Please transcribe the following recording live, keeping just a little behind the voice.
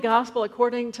Gospel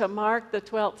according to Mark, the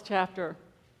 12th chapter.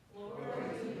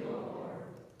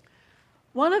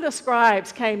 One of the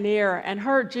scribes came near and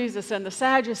heard Jesus and the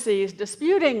Sadducees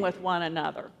disputing with one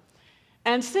another.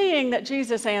 And seeing that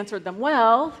Jesus answered them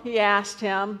well, he asked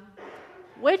him,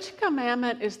 "Which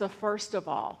commandment is the first of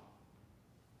all?"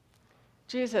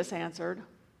 Jesus answered,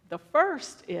 "The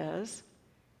first is,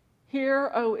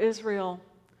 'Hear, O Israel,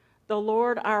 the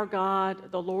Lord our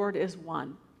God, the Lord is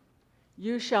one.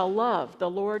 You shall love the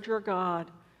Lord your God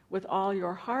with all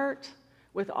your heart,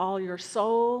 with all your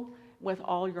soul, with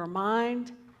all your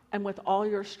mind, and with all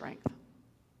your strength.'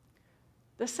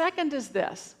 The second is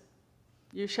this,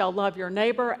 'You shall love your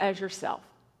neighbor as yourself.'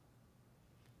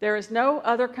 There is no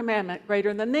other commandment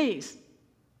greater than these."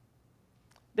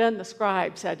 Then the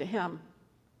scribe said to him,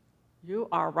 "You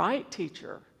are right,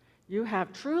 teacher. You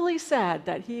have truly said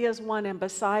that he is one, and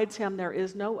besides him there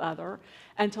is no other,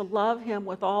 and to love him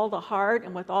with all the heart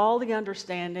and with all the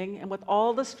understanding and with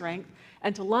all the strength,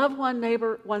 and to love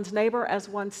one's neighbor as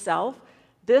oneself,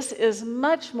 this is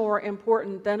much more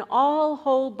important than all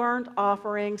whole burnt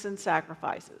offerings and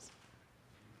sacrifices."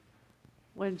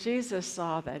 When Jesus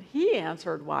saw that he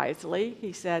answered wisely,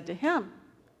 he said to him,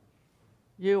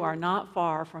 "You are not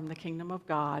far from the kingdom of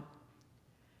God."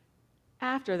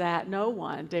 After that, no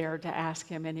one dared to ask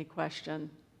him any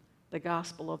question. The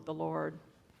gospel of the Lord.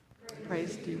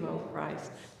 Praise to you, O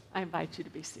Christ. I invite you to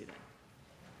be seated.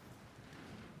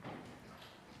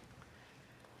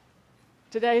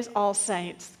 Today's All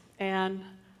Saints, and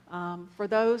for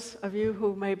those of you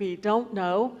who maybe don't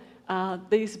know,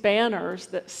 these banners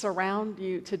that surround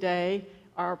you today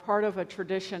are part of a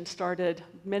tradition started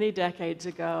many decades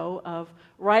ago of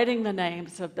writing the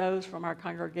names of those from our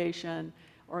congregation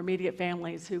or immediate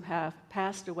families who have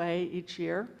passed away each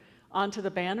year onto the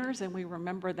banners, and we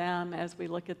remember them as we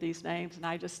look at these names. And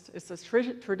it's a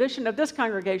tradition of this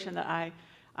congregation that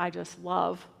I just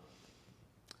love.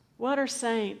 What are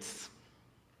saints?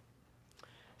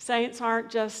 Saints aren't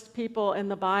just people in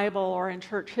the Bible or in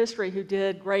church history who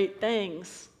did great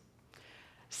things.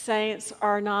 Saints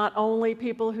are not only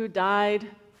people who died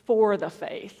for the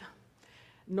faith,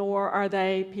 nor are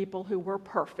they people who were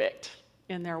perfect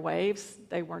in their ways.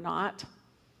 They were not.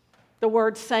 The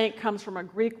word saint comes from a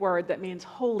Greek word that means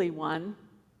holy one,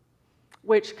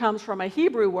 which comes from a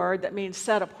Hebrew word that means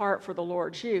set apart for the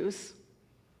Lord's use.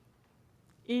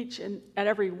 Each and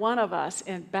every one of us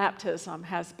in baptism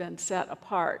has been set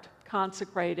apart,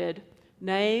 consecrated,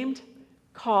 named,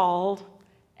 called,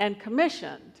 and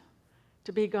commissioned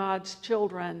to be God's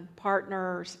children,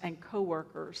 partners, and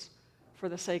co-workers for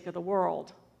the sake of the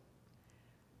world.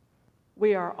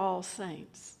 We are all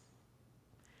saints.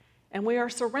 And we are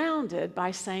surrounded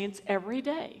by saints every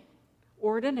day.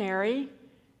 Ordinary,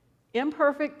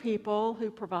 imperfect people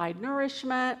who provide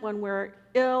nourishment when we're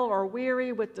ill or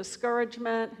weary with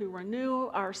discouragement, who renew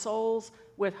our souls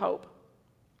with hope.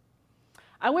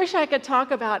 I wish I could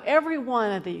talk about every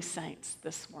one of these saints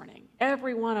this morning.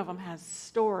 Every one of them has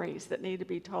stories that need to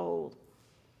be told.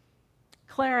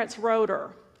 Clarence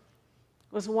Roeder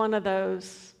was one of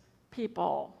those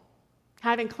people.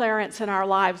 Having Clarence in our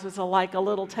lives was like a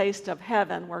little taste of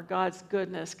heaven where God's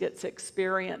goodness gets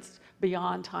experienced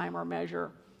beyond time or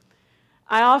measure.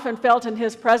 I often felt in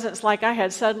his presence like I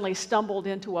had suddenly stumbled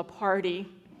into a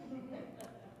party.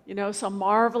 Some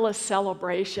marvelous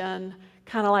celebration,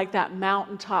 kind of like that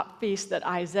mountaintop feast that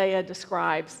Isaiah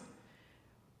describes,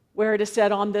 where it is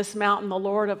said, "On this mountain the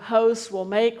Lord of hosts will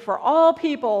make for all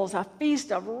peoples a feast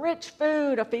of rich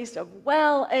food, a feast of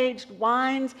well-aged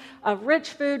wines, of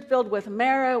rich food filled with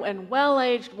marrow and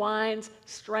well-aged wines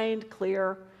strained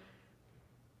clear."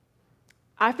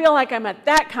 I feel like I'm at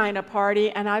that kind of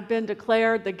party, and I've been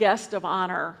declared the guest of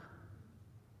honor.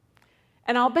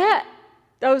 And I'll bet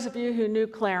those of you who knew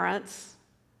Clarence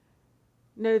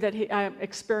knew that I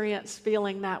experienced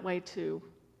feeling that way too.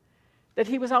 That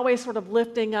he was always sort of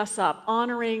lifting us up,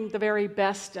 honoring the very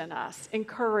best in us,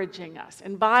 encouraging us,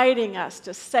 inviting us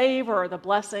to savor the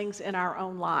blessings in our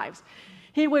own lives.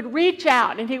 He would reach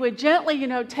out and he would gently,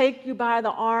 take you by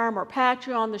the arm or pat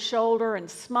you on the shoulder and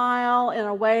smile in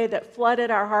a way that flooded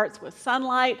our hearts with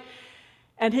sunlight.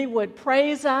 And he would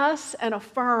praise us and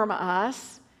affirm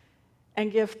us and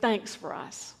give thanks for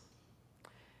us.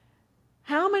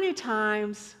 How many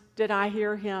times did I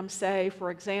hear him say,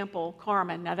 for example,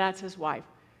 Carmen, now that's his wife,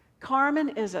 "Carmen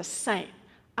is a saint.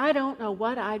 I don't know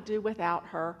what I'd do without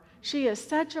her. She is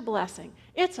such a blessing.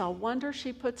 It's a wonder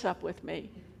she puts up with me."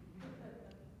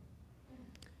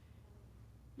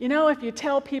 If you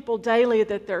tell people daily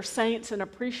that they're saints and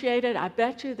appreciated, I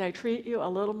bet you they treat you a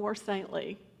little more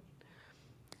saintly.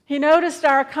 He noticed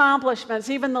our accomplishments,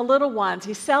 even the little ones.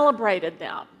 He celebrated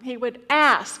them. He would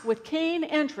ask with keen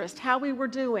interest how we were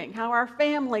doing, how our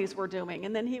families were doing,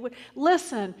 and then he would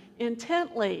listen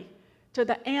intently to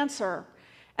the answer.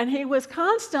 And he was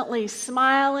constantly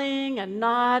smiling and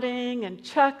nodding and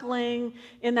chuckling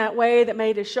in that way that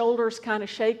made his shoulders kind of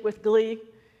shake with glee.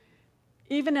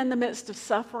 Even in the midst of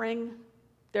suffering,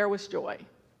 there was joy.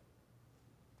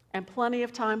 And plenty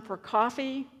of time for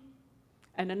coffee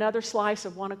and another slice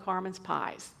of one of Carmen's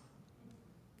pies.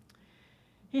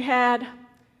 He had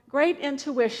great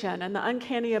intuition and the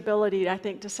uncanny ability, I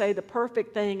think, to say the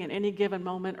perfect thing in any given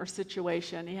moment or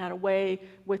situation. He had a way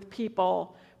with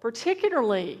people,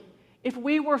 particularly if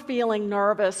we were feeling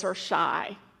nervous or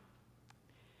shy.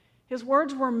 His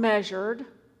words were measured,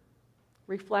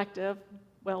 reflective,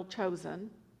 well chosen,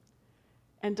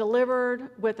 and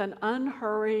delivered with an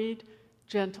unhurried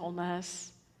gentleness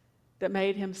that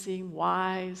made him seem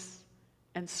wise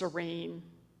and serene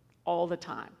all the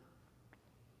time.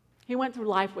 He went through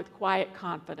life with quiet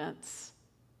confidence,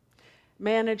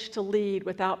 managed to lead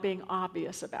without being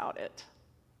obvious about it.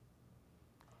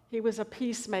 He was a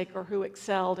peacemaker who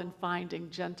excelled in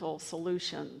finding gentle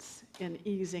solutions, in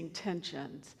easing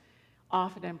tensions,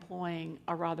 often employing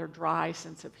a rather dry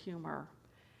sense of humor.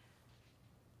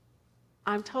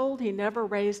 I'm told he never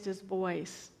raised his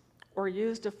voice or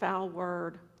used a foul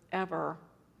word, ever.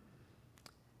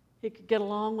 He could get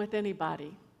along with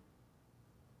anybody.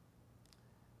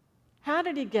 How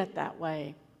did he get that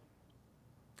way?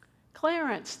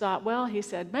 Clarence thought, well, he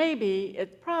said, maybe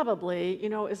it probably,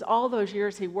 is all those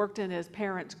years he worked in his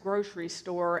parents' grocery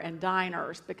store and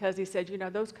diners, because he said,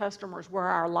 those customers were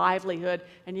our livelihood,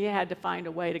 and you had to find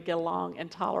a way to get along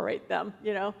and tolerate them,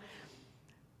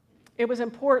 It was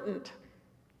important.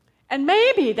 And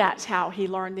maybe that's how he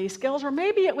learned these skills, or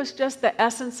maybe it was just the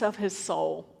essence of his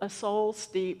soul, a soul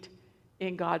steeped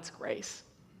in God's grace.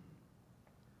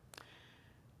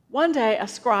 One day, a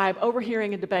scribe,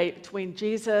 overhearing a debate between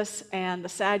Jesus and the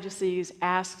Sadducees,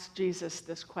 asks Jesus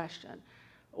this question: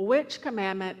 which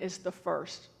commandment is the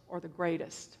first or the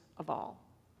greatest of all?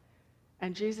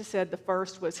 And Jesus said the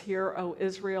first was, "Hear, O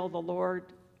Israel, the Lord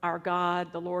our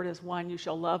God, the Lord is one. You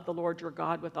shall love the Lord your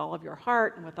God with all of your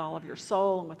heart and with all of your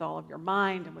soul and with all of your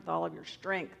mind and with all of your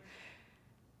strength.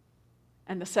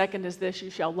 And the second is this: you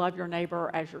shall love your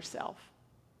neighbor as yourself.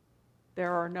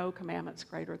 There are no commandments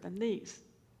greater than these."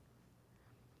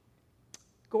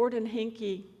 Gordon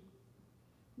Hincke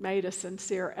made a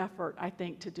sincere effort, I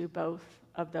think, to do both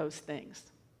of those things.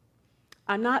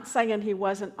 I'm not saying he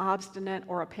wasn't obstinate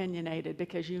or opinionated,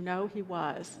 because he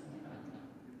was.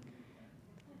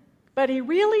 But he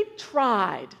really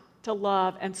tried to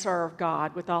love and serve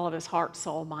God with all of his heart,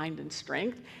 soul, mind, and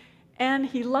strength. And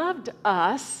he loved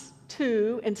us,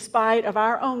 too, in spite of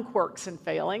our own quirks and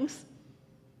failings.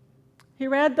 He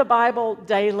read the Bible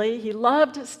daily. He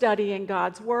loved studying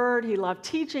God's Word. He loved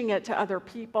teaching it to other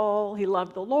people. He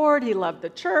loved the Lord. He loved the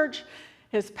church.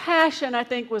 His passion, I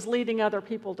think, was leading other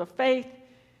people to faith.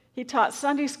 He taught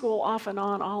Sunday school off and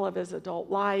on all of his adult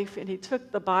life, and he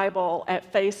took the Bible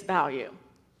at face value.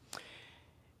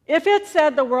 If it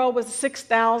said the world was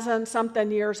 6,000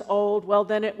 something years old, well,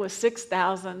 then it was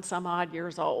 6,000 some odd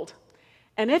years old.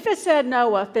 And if it said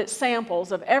Noah fit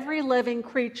samples of every living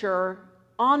creature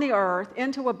on the earth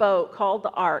into a boat called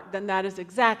the ark, then that is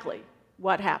exactly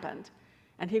what happened.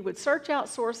 And he would search out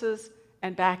sources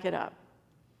and back it up.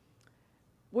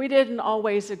 We didn't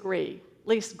always agree. At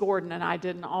least Gordon and I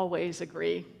didn't always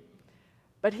agree.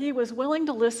 But he was willing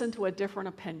to listen to a different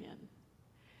opinion.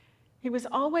 He was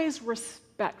always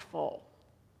respectful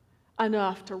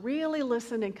enough to really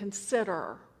listen and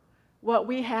consider what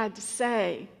we had to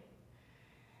say.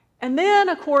 And then,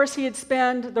 of course, he'd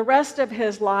spend the rest of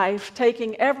his life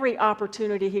taking every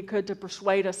opportunity he could to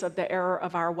persuade us of the error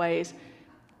of our ways,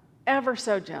 ever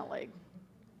so gently.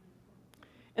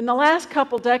 In the last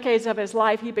couple decades of his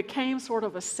life, he became sort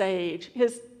of a sage.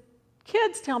 His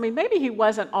kids tell me maybe he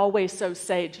wasn't always so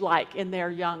sage-like in their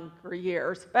younger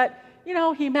years, but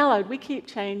he mellowed. We keep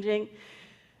changing.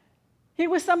 He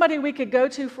was somebody we could go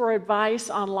to for advice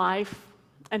on life,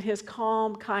 and his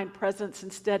calm, kind presence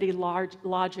and steady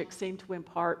logic seemed to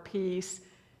impart peace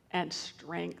and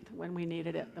strength when we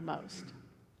needed it the most.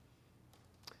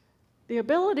 The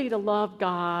ability to love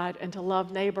God and to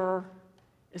love neighbor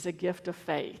is a gift of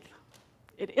faith.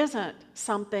 It isn't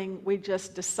something we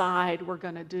just decide we're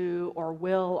going to do or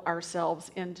will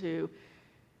ourselves into.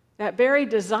 That very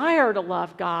desire to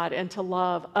love God and to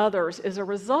love others is a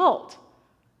result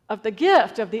of the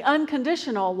gift of the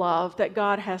unconditional love that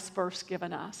God has first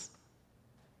given us.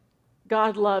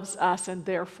 God loves us, and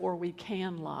therefore we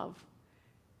can love.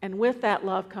 And with that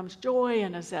love comes joy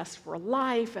and a zest for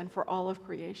life and for all of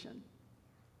creation.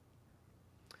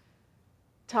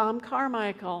 Tom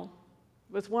Carmichael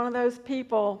was one of those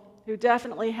people who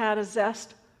definitely had a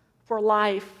zest for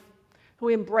life, who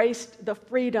embraced the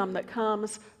freedom that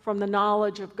comes from the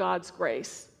knowledge of God's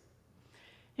grace.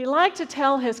 He liked to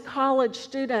tell his college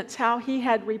students how he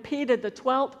had repeated the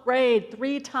 12th grade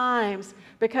 3 times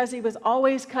because he was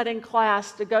always cutting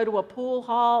class to go to a pool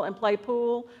hall and play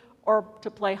pool or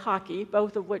to play hockey,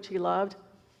 both of which he loved.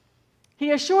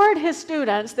 He assured his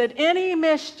students that any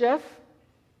mischief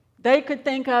they could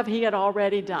think of, he had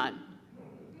already done.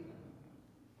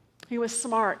 He was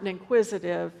smart and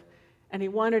inquisitive, and he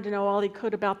wanted to know all he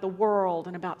could about the world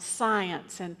and about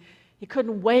science, and he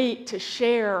couldn't wait to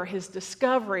share his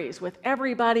discoveries with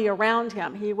everybody around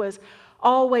him. He was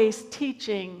always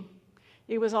teaching.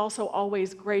 He was also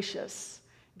always gracious,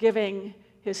 giving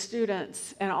his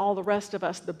students and all the rest of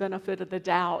us the benefit of the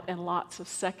doubt and lots of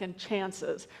second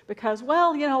chances. Because,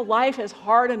 well, you know, life is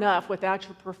hard enough without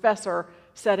your professor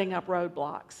setting up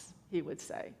roadblocks, he would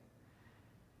say.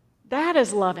 That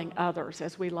is loving others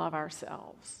as we love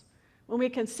ourselves. When we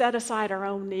can set aside our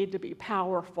own need to be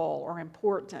powerful or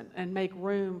important and make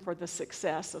room for the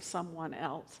success of someone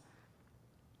else.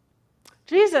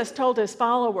 Jesus told his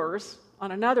followers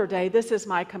on another day, "This is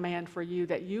my command for you,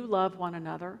 that you love one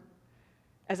another.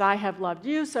 As I have loved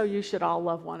you, so you should all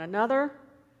love one another.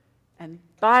 And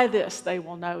by this they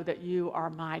will know that you are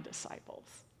my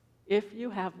disciples, if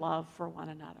you have love for one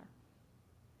another."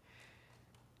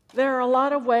 There are a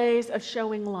lot of ways of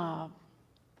showing love.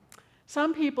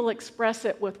 Some people express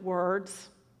it with words.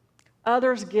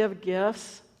 Others give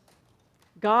gifts.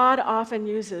 God often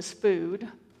uses food,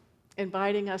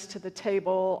 inviting us to the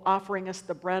table, offering us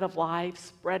the bread of life,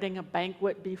 spreading a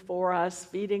banquet before us,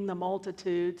 feeding the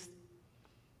multitudes.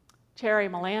 Cherry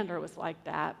Melander was like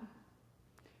that.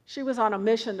 She was on a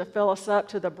mission to fill us up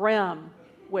to the brim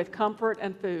with comfort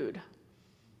and food.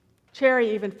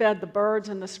 Cherry even fed the birds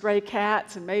and the stray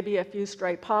cats and maybe a few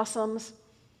stray possums,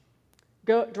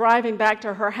 driving back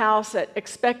to her house at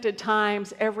expected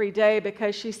times every day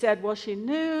because she said, well, she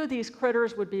knew these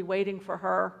critters would be waiting for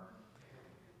her.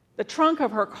 The trunk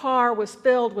of her car was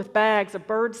filled with bags of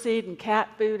birdseed and cat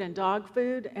food and dog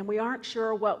food, and we aren't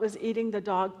sure what was eating the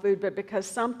dog food, but because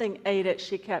something ate it,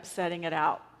 she kept setting it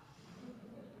out.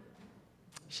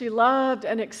 She loved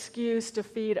an excuse to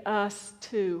feed us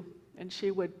too, and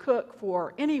she would cook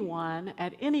for anyone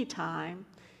at any time.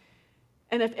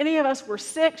 And if any of us were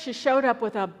sick, she showed up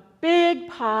with a big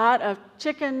pot of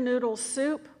chicken noodle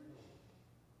soup.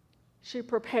 She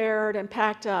prepared and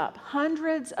packed up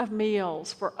hundreds of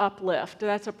meals for Uplift.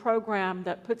 That's a program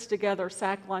that puts together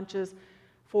sack lunches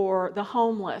for the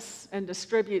homeless and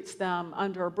distributes them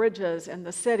under bridges in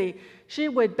the city. She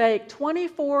would bake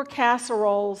 24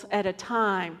 casseroles at a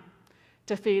time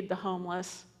to feed the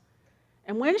homeless.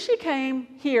 And when she came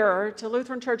here to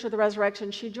Lutheran Church of the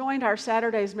Resurrection, she joined our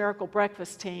Saturday's Miracle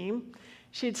Breakfast team.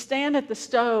 She'd stand at the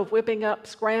stove whipping up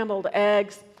scrambled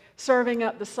eggs, serving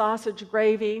up the sausage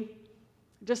gravy.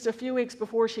 Just a few weeks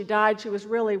before she died, she was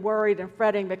really worried and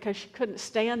fretting because she couldn't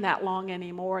stand that long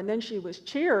anymore. And then she was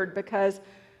cheered because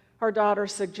her daughter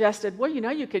suggested, well, you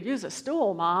know, you could use a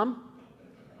stool, Mom.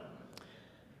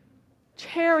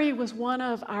 Cherry was one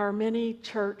of our many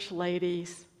church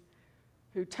ladies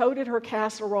who toted her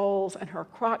casseroles and her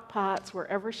crock pots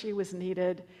wherever she was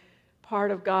needed, part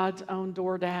of God's own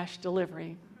DoorDash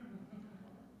delivery.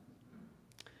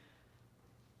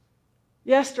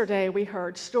 Yesterday, we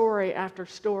heard story after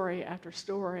story after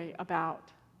story about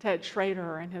Ted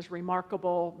Schrader and his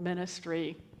remarkable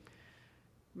ministry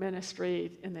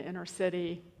in the inner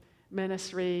city,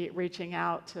 ministry reaching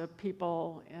out to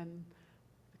people in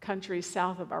countries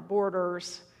south of our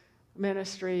borders,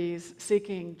 ministries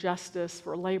seeking justice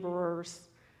for laborers.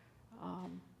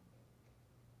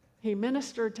 He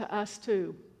ministered to us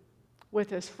too with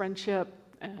his friendship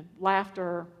and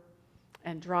laughter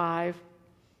and drive.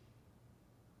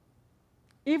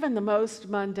 Even the most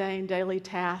mundane daily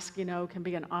task, can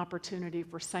be an opportunity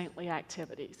for saintly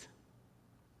activities.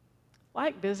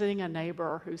 Like visiting a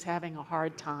neighbor who's having a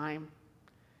hard time,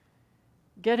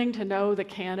 getting to know the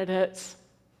candidates,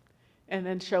 and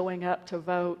then showing up to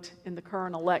vote in the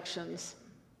current elections,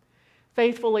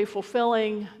 faithfully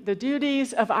fulfilling the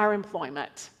duties of our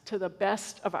employment to the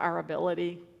best of our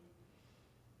ability,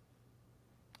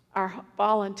 our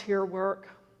volunteer work,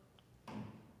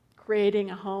 creating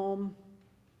a home,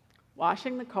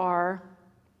 washing the car,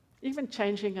 even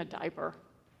changing a diaper.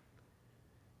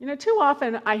 Too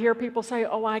often I hear people say,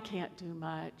 oh, I can't do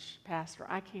much, Pastor,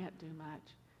 I can't do much.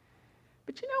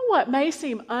 But you know what may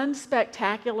seem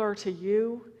unspectacular to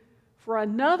you? For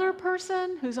another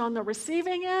person who's on the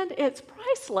receiving end, it's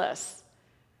priceless.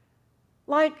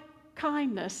 Like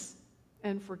kindness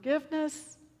and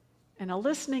forgiveness and a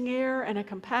listening ear and a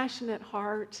compassionate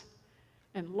heart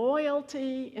and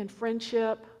loyalty and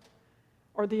friendship,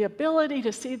 or the ability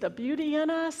to see the beauty in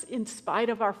us in spite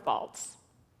of our faults.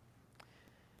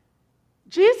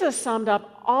 Jesus summed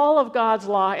up all of God's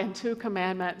law in 2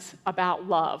 commandments about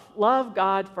love. Love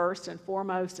God first and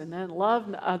foremost, and then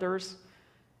love others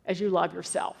as you love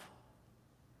yourself.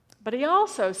 But he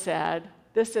also said,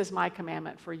 "This is my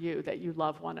commandment for you, that you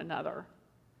love one another.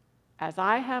 As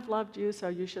I have loved you, so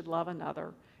you should love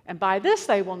another. And by this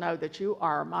they will know that you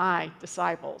are my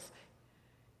disciples."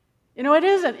 You know, it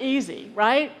isn't easy,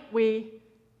 right? We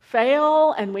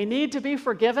fail and we need to be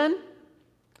forgiven.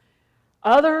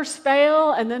 Others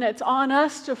fail, and then it's on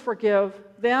us to forgive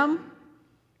them.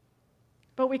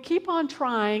 But we keep on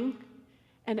trying,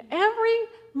 and every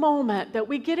moment that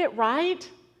we get it right,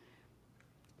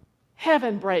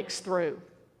 heaven breaks through.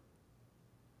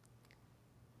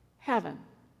 Heaven.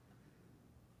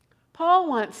 Paul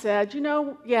once said,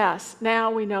 yes,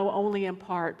 now we know only in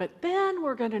part, but then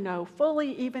we're going to know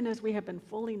fully, even as we have been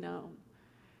fully known.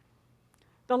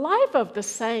 The life of the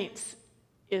saints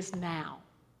is now.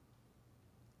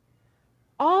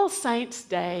 All Saints'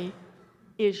 Day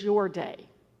is your day.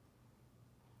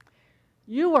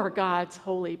 You are God's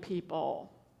holy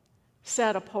people,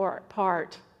 set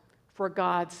apart for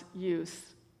God's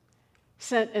use,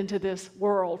 sent into this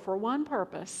world for one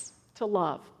purpose: to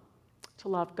love. To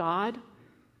love God,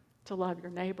 to love your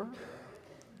neighbor,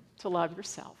 to love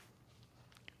yourself.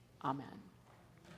 Amen.